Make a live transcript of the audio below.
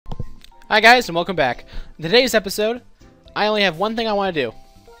Hi guys, and welcome back. In today's episode, I only have one thing I want to do.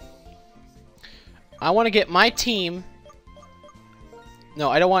 I want to get my team... No,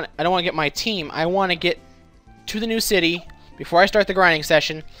 I don't want to get my team. I want to get to the new city before I start the grinding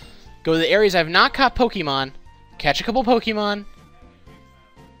session. Go to the areas I've not caught Pokemon. Catch a couple Pokemon.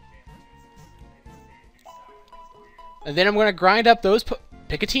 And then I'm going to grind up those...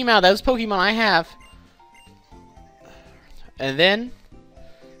 Pick a team out of those Pokemon I have. And then...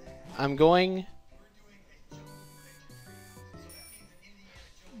 I'm going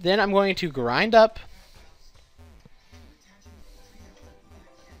to grind up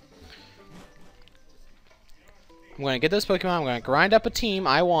I'm going to get those Pokemon, I'm going to grind up a team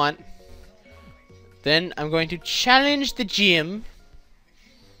I want. Then I'm going to challenge the gym.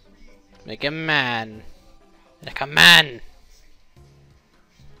 Make a man. Like a man.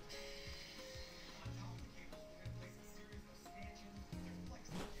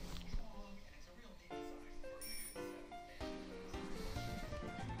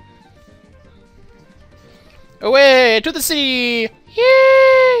 Away to the city!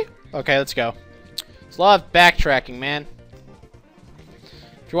 Yay! Okay, let's go. It's a lot of backtracking, man.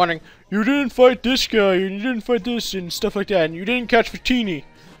 If you're wondering, you didn't fight this guy, and you didn't fight this, and stuff like that, and you didn't catch Fatini.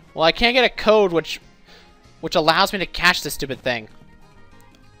 Well, I can't get a code which allows me to catch this stupid thing.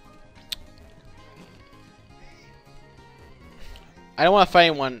 I don't want to fight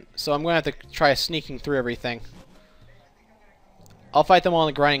anyone, so I'm going to have to try sneaking through everything. I'll fight them all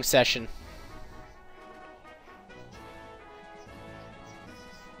in the grinding session.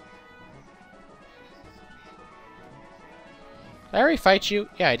 Did I already fight you?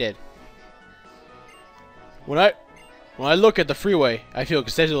 Yeah, I did. When I look at the freeway, I feel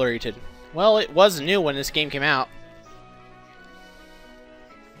exhilarated. Well, it was new when this game came out.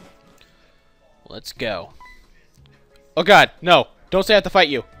 Let's go. Oh god, no. Don't say I have to fight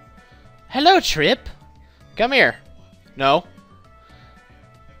you. Hello, Trip. Come here. No.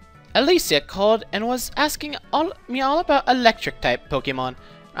 Alicia called and was asking me all about electric-type Pokemon.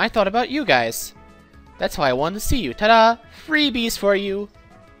 I thought about you guys. That's why I wanted to see you. Ta-da! Freebies for you.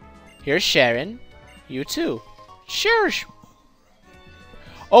 Here's Sharon. You too. Sure.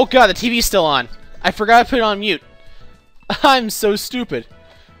 Oh god, the TV's still on. I forgot to put it on mute. I'm so stupid.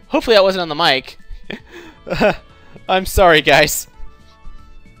 Hopefully that wasn't on the mic. I'm sorry, guys.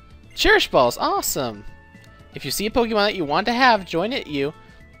 Cherish balls. Awesome. If you see a Pokemon that you want to have join it,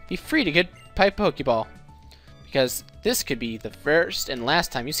 be free to get a Pokeball. Because this could be the first and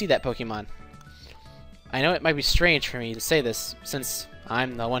last time you see that Pokemon. I know it might be strange for me to say this, since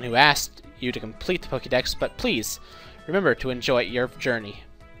I'm the one who asked you to complete the Pokédex, but please, remember to enjoy your journey.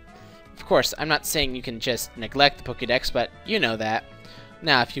 Of course, I'm not saying you can just neglect the Pokédex, but you know that.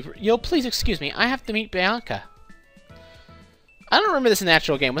 Now, if you'll please excuse me, I have to meet Bianca. I don't remember this in the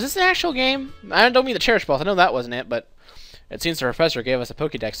actual game. Was this an actual game? I don't mean the Cherish Balls, I know that wasn't it, but it seems the professor gave us a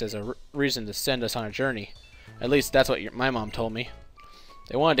Pokédex as a reason to send us on a journey. At least that's what my mom told me.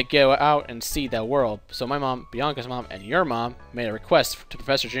 They wanted to go out and see the world, so my mom, Bianca's mom, and your mom made a request to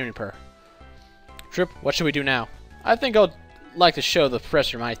Professor Juniper. Trip, what should we do now? I think I'd like to show the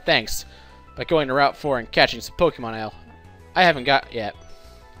professor my thanks by going to Route 4 and catching some Pokemon I haven't got yet.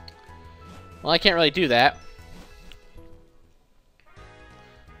 Well, I can't really do that.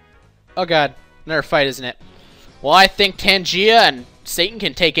 Oh god, another fight, isn't it? Well, I think Tangia and Satan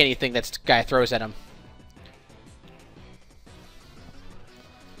can take anything that guy throws at him.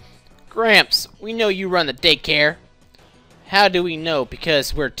 Gramps, we know you run the daycare. How do we know?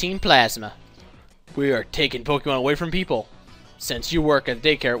 Because we're Team Plasma. We are taking Pokemon away from people. Since you work at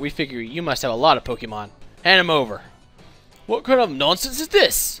the daycare, we figure you must have a lot of Pokemon. Hand them over. What kind of nonsense is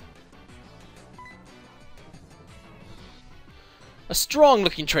this? A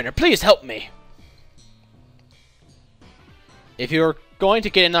strong-looking trainer, please help me. If you're going to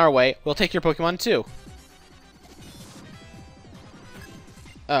get in our way, we'll take your Pokemon too.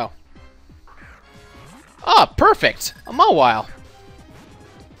 Oh. Ah, perfect! A Mawile.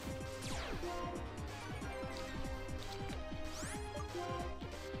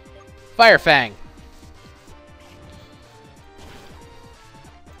 Fire Fang.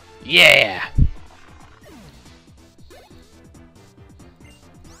 Yeah!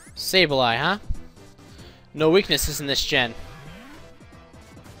 Sableye, huh? No weaknesses in this gen.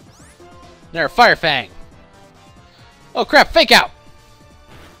 There, Fire Fang. Oh crap, Fake Out!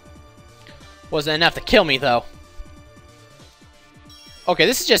 Wasn't enough to kill me, though. Okay,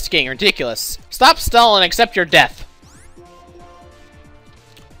 this is just getting ridiculous. Stop stalling and accept your death.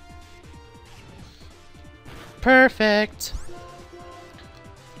 Perfect.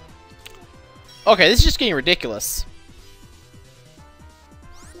 Okay, this is just getting ridiculous.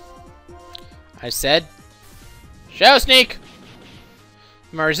 I said, Shadow Sneak!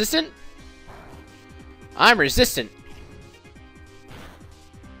 Am I resistant? I'm resistant.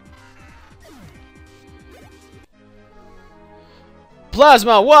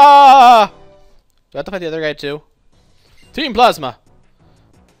 Plasma! Wah! Do I have to fight the other guy too? Team Plasma!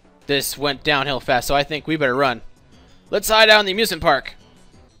 This went downhill fast, so I think we better run. Let's hide out in the amusement park.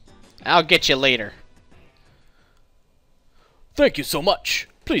 I'll get you later. Thank you so much.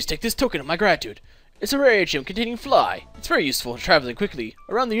 Please take this token of my gratitude. It's a rare gem containing fly. It's very useful for traveling quickly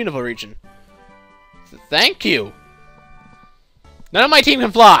around the Univille region. Thank you. None of my team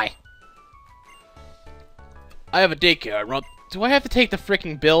can fly. I have a daycare. Do I have to take the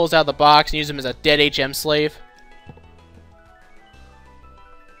freaking bills out of the box and use them as a dead HM slave?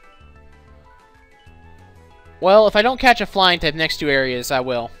 Well, if I don't catch a flying type next to areas, I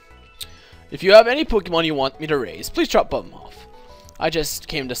will. If you have any Pokemon you want me to raise, please drop them off. I just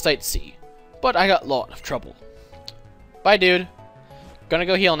came to sightsee, but I got a lot of trouble. Bye, dude. Gonna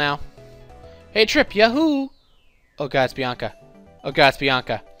go heal now. Hey, Trip, yahoo! Oh god, it's Bianca. Oh god, it's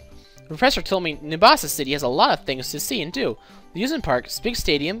Bianca. The professor told me Nubasa City has a lot of things to see and do. The amusement park, big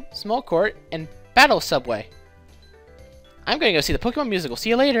stadium, small court, and battle subway. I'm gonna go see the Pokemon musical. See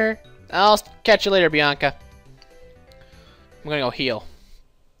you later. I'll catch you later, Bianca. I'm gonna go heal.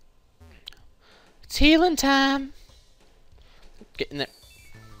 It's healing time. Get in there.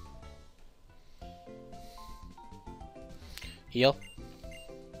 Heal.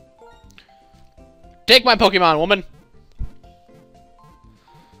 Take my Pokemon, woman!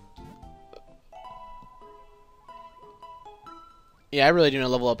 Yeah, I really do need to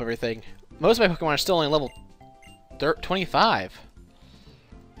level up everything. Most of my Pokemon are still only level 25.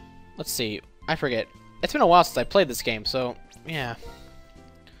 Let's see. I forget. It's been a while since I played this game, so yeah.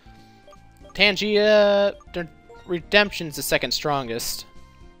 Tangia Redemption's the second strongest.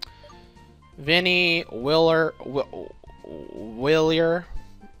 Vinny, Whirler,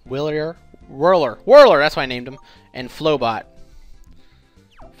 that's why I named him, and Flowbot.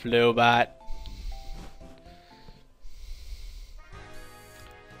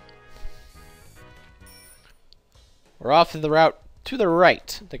 We're off to the route to the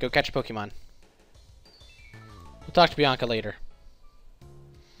right to go catch a Pokemon. We'll talk to Bianca later.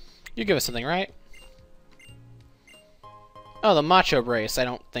 You give us something, right? Oh, the Macho Brace. I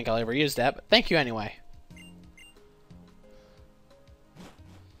don't think I'll ever use that, but thank you anyway.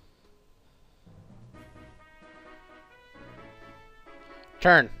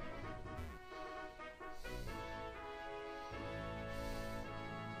 Turn.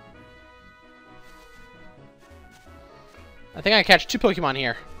 I think I catch 2 Pokemon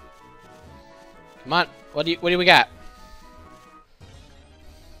here. Come on. What do we got?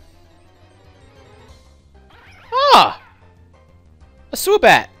 Ah! A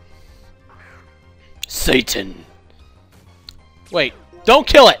Swoobat! Satan! Wait, don't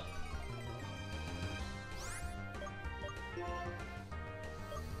kill it!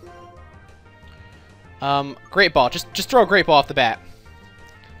 Great Ball. Just throw a Great Ball off the bat.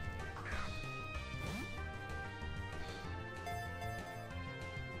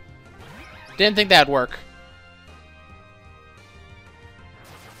 Didn't think that'd work.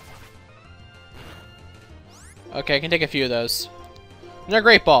 Okay, I can take a few of those. Another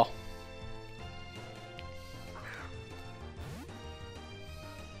Great Ball.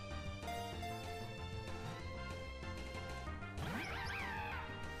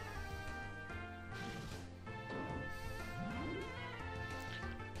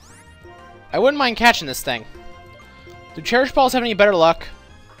 I wouldn't mind catching this thing. Do Cherish Balls have any better luck?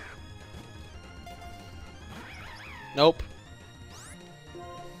 Nope.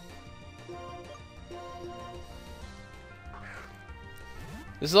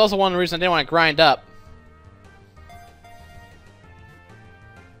 This is also one reason I didn't want to grind up.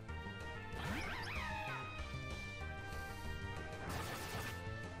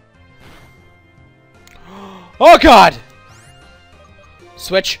 Oh god!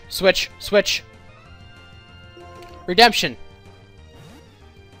 Switch, switch, switch. Redemption.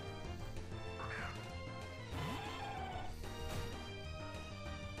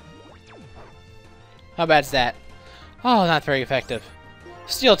 How bad's that? Oh, not very effective.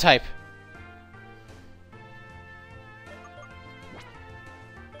 Steel type.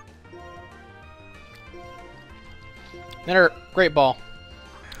 Another Great Ball.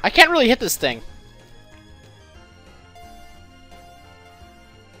 I can't really hit this thing.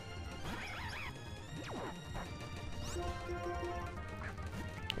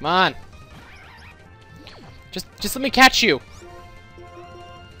 Come on. Just let me catch you.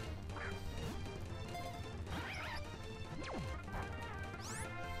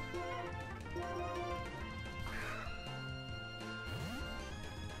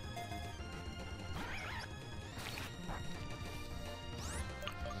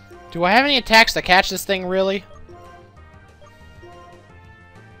 Do I have any attacks to catch this thing, really?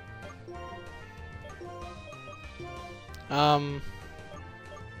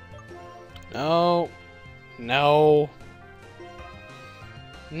 No. No.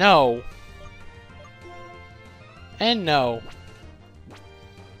 No. And no.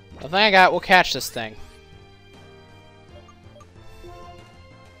 The thing I got will catch this thing.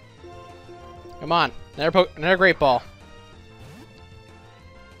 Come on. Another great ball.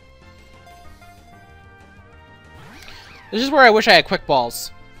 This is where I wish I had quick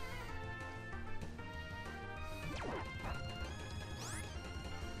balls.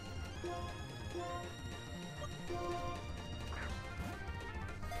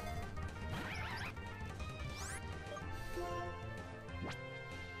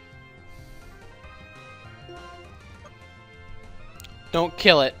 Don't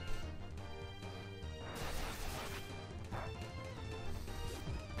kill it.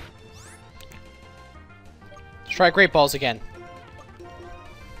 Let's try great balls again.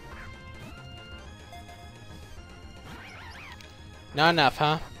 Not enough,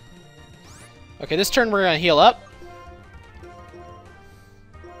 huh? Okay, this turn we're gonna heal up.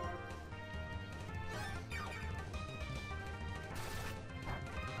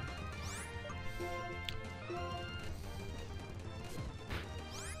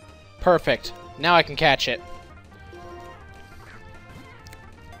 Perfect. Now I can catch it.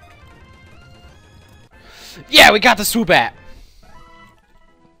 Yeah, we got the Swoobat!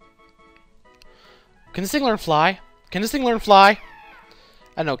 Can this thing learn fly? Can this thing learn fly?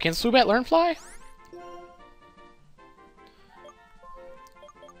 I don't know, can Swoobat learn fly?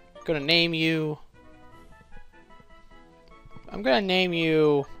 Gonna name you... I'm gonna name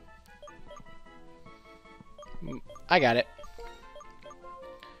you... I got it.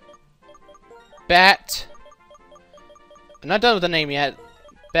 Bat. I'm not done with the name yet.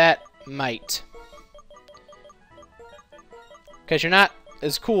 Bat Might. Because you're not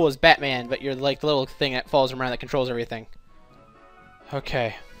as cool as Batman, but you're like the little thing that follows him around that controls everything.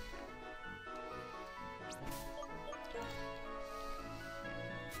 Okay.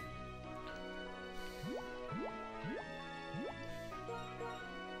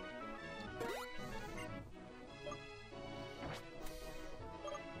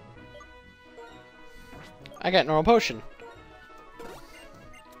 I got normal potion.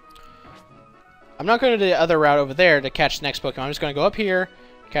 I'm not going to do the other route over there to catch the next Pokemon. I'm just going to go up here,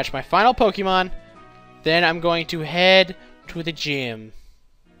 catch my final Pokemon, then I'm going to head to the gym.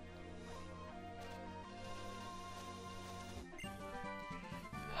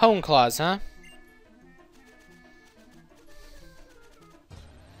 Hone Claws, huh?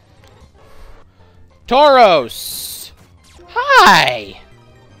 Tauros! Hi!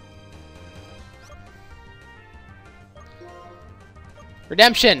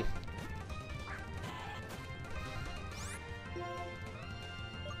 Redemption!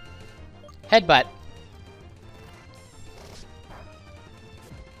 Headbutt.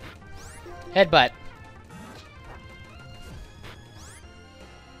 Headbutt.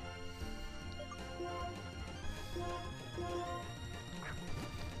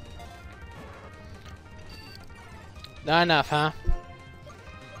 Not enough, huh?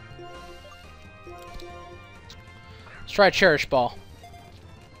 Let's try Cherish Ball.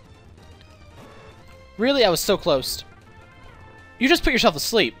 Really? I was so close. You just put yourself to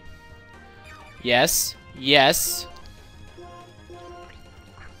sleep. Yes. Yes.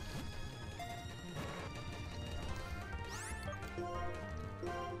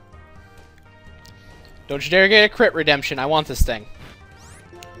 Don't you dare get a crit redemption. I want this thing.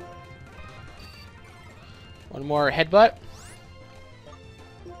 One more headbutt.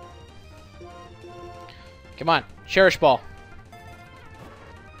 Come on. Cherish Ball.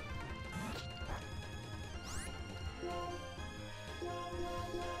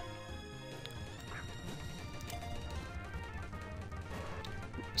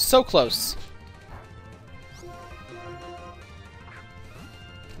 So close.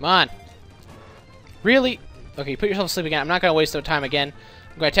 Come on. Really? Okay, put yourself to sleep again. I'm not going to waste no time again.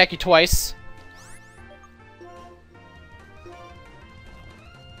 I'm going to attack you twice.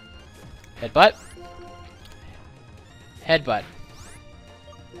 Headbutt. Headbutt.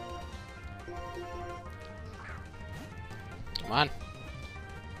 Come on.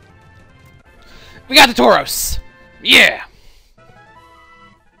 We got the Tauros! Yeah!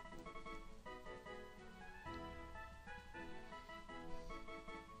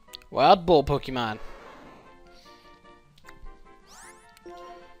 Wild Bull Pokemon.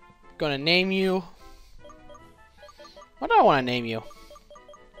 Gonna name you... What do I want to name you?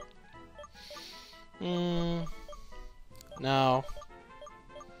 No.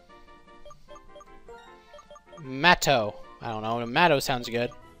 Matto. I don't know. Matto sounds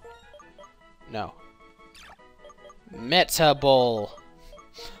good. No. Metabol.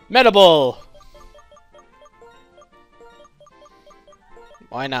 Metabol!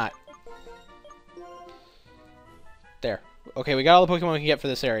 Why not? There. Okay, we got all the Pokemon we can get for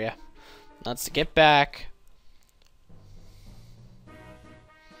this area. Let's get back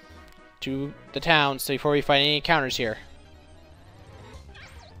to the town so before we fight any encounters here.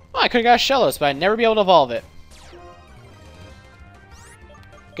 Well, I could have got Shellos, but I'd never be able to evolve it.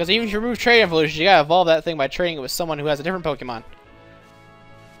 Because even if you remove trade evolution, you gotta evolve that thing by trading it with someone who has a different Pokemon.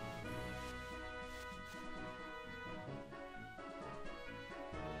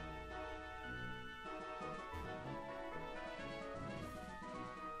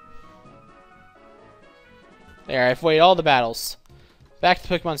 There, I've waited all the battles. Back to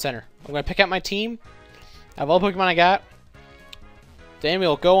the Pokemon Center. I'm going to pick out my team. I have all the Pokemon I got. Then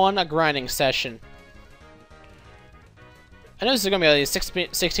we'll go on a grinding session. I know this is going to be a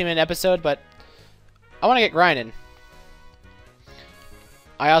 16-minute episode, but I want to get grinding.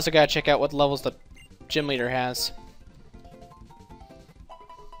 I also got to check out what levels the gym leader has.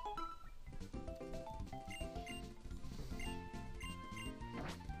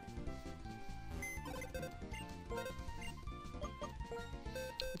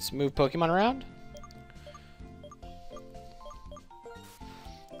 Let's move Pokemon around.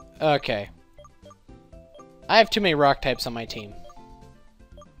 Okay. I have too many rock types on my team.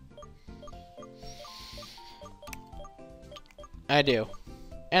 I do.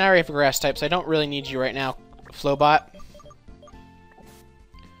 And I already have grass types. I don't really need you right now, Flowbot.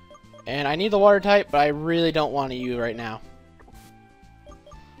 And I need the water type, but I really don't want you right now.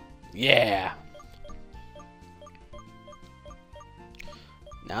 Yeah.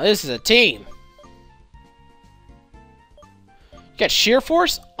 Now this is a team. You got Sheer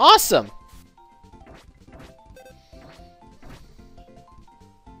Force? Awesome!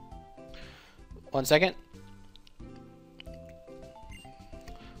 One second.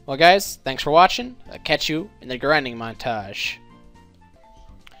 Well guys, thanks for watching. I'll catch you in the grinding montage.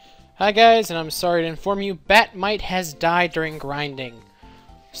 Hi guys, and I'm sorry to inform you, Batmite has died during grinding.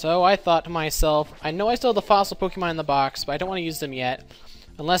 So I thought to myself, I know I still have the fossil Pokemon in the box, but I don't want to use them yet.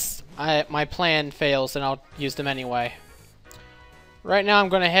 Unless my plan fails, then I'll use them anyway. Right now I'm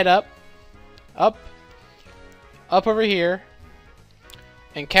going to head up over here,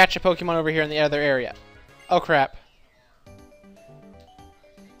 and catch a Pokemon over here in the other area. Oh crap.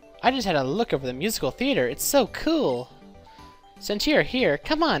 I just had a look over the musical theater. It's so cool. Since you're here,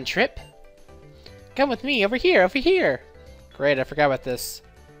 come on, Trip. Come with me, over here, over here. Great, I forgot about this.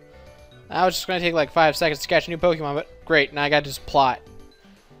 I was just going to take like 5 seconds to catch a new Pokemon, but great, now I got to just plot.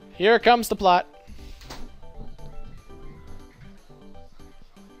 Here comes the plot.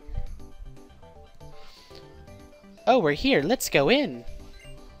 Oh, we're here. Let's go in.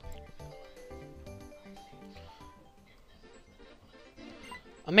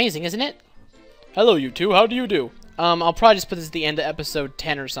 Amazing, isn't it? Hello, you two. How do you do? I'll probably just put this at the end of episode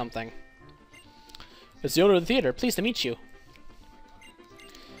 10 or something. It's the owner of the theater. Pleased to meet you.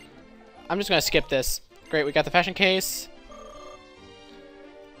 I'm just going to skip this. Great, we got the fashion case.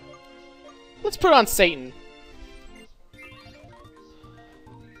 Let's put on Satan.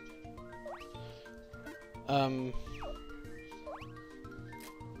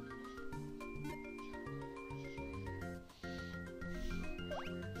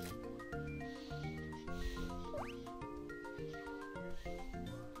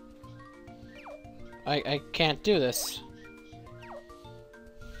 I can't do this.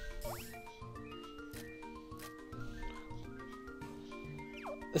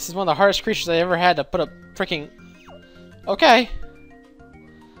 This is one of the hardest creatures I ever had to put a freaking... Okay.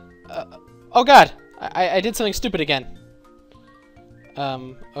 Oh god! I did something stupid again.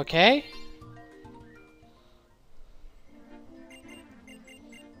 Okay?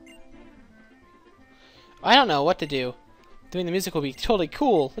 I don't know what to do. Doing the music will be totally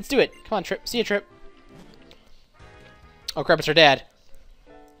cool. Let's do it. Come on, Trip. See you, Trip. Oh crap, it's her dad.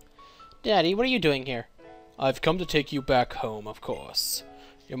 Daddy, what are you doing here? I've come to take you back home, of course.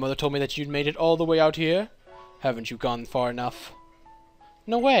 Your mother told me that you'd made it all the way out here. Haven't you gone far enough?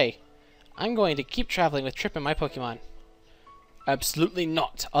 No way. I'm going to keep traveling with Trip and my Pokemon. Absolutely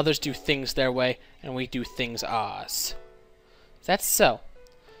not. Others do things their way, and we do things ours. That's so.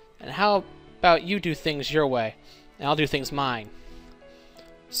 And how about you do things your way, and I'll do things mine?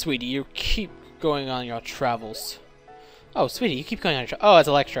 Sweetie, you keep going on your travels. Oh, sweetie, you keep going on your travels. Oh, it's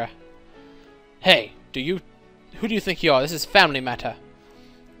Electra. Hey, who do you think you are? This is family matter.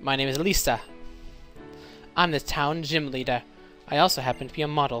 My name is Lisa. I'm the town gym leader. I also happen to be a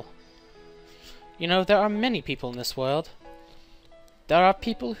model. You know, there are many people in this world. There are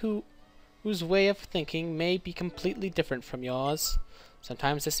people whose way of thinking may be completely different from yours.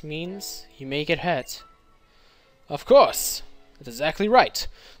 Sometimes this means you may get hurt. Of course! That's exactly right.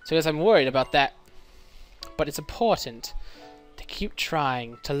 So yes, I'm worried about that. But it's important to keep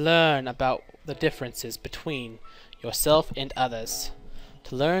trying to learn about the differences between yourself and others.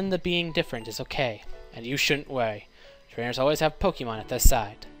 To learn that being different is okay, and you shouldn't worry. Trainers always have Pokemon at their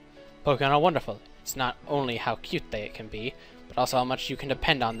side. Pokemon are wonderful. It's not only how cute they can be, but also how much you can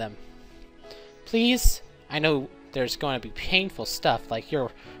depend on them. Please, I know there's going to be painful stuff like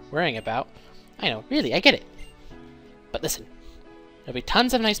you're worrying about. I know, really, I get it. But listen, there'll be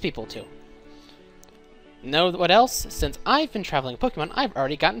tons of nice people too. Know what else? Since I've been traveling Pokemon, I've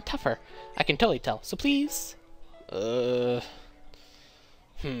already gotten tougher. I can totally tell, so please. I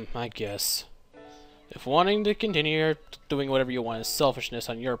guess. If wanting to continue doing whatever you want is selfishness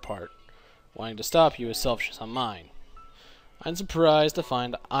on your part, wanting to stop you is selfishness on mine. I'm surprised to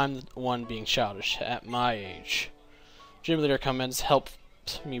find I'm the one being childish at my age. Gym leader comments helped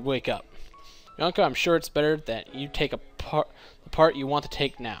me wake up. Bianca, I'm sure it's better that you take the part you want to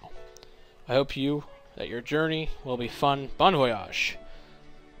take now. I hope that your journey will be fun. Bon voyage.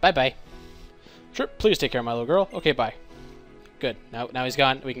 Bye-bye. Sure, please take care, my little girl. Okay, bye. Good. Now he's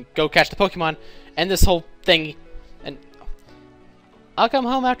gone. We can go catch the Pokemon, end this whole thing, and I'll come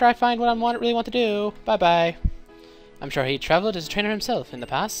home after I find what I really want to do. Bye-bye. I'm sure he traveled as a trainer himself in the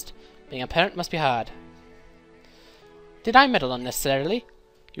past. Being a parent must be hard. Did I meddle unnecessarily?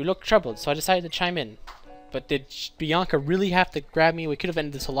 You look troubled, so I decided to chime in. But did Bianca really have to grab me? We could have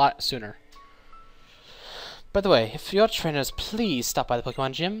ended this a lot sooner. By the way, if you're trainers, please stop by the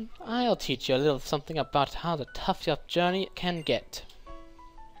Pokemon gym. I'll teach you a little something about how tough your journey can get.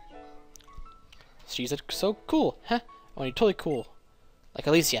 She's so cool, huh? Oh, you're totally cool. Like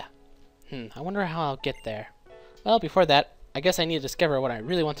Alicia. I wonder how I'll get there. Well, before that, I guess I need to discover what I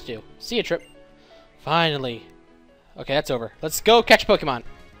really want to do. See you, Trip. Finally. Okay, that's over. Let's go catch Pokemon.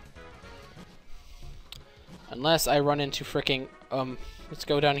 Unless I run into fricking, let's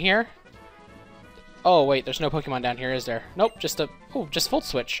go down here. Oh, wait, there's no Pokemon down here, is there? Nope, just Volt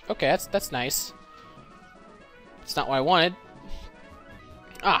Switch. Okay, that's nice. That's not what I wanted.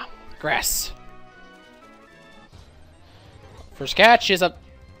 Ah, grass. First catch is a...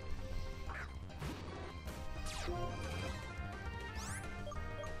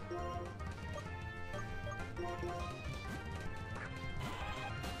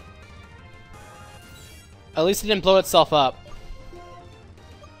 At least it didn't blow itself up.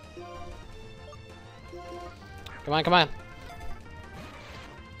 Come on, come on.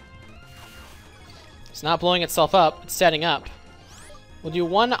 It's not blowing itself up, it's setting up. We'll do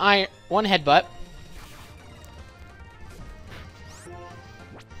one headbutt.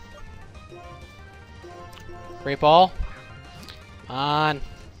 Great ball. Come on.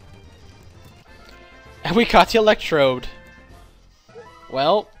 And we caught the Electrode.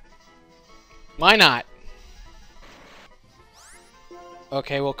 Well, why not?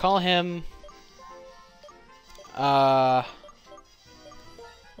 Okay, we'll call him... I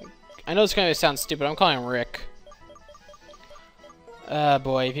know it's gonna sound stupid, I'm calling him Rick.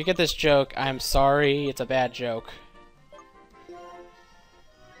 Boy, if you get this joke, I'm sorry, it's a bad joke.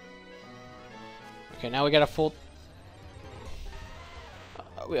 Okay, now we got a full...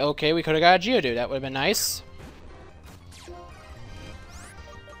 okay, we could've got a Geodude, that would've been nice.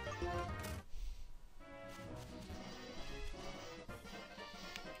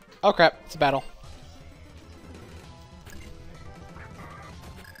 Oh crap, it's a battle.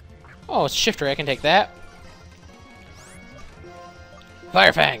 Oh, it's Shifter, I can take that.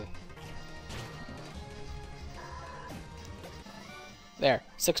 Fire Fang! There,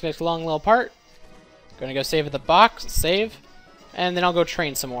 6 minutes long little part. Gonna go save at the box, save, and then I'll go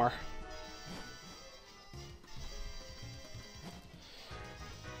train some more.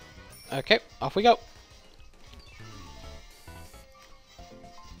 Okay, off we go.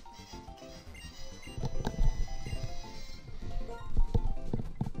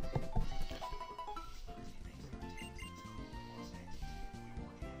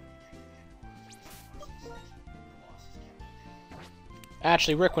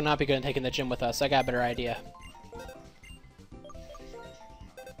 Actually, Rick would not be good at taking the gym with us. I got a better idea.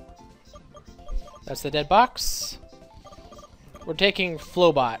 That's the dead box. We're taking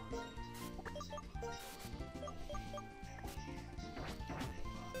Flowbot.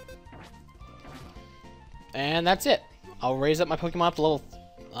 And that's it. I'll raise up my Pokemon up to level,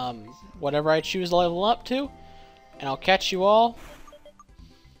 whatever I choose to level up to. And I'll catch you all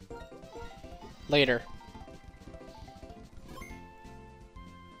later.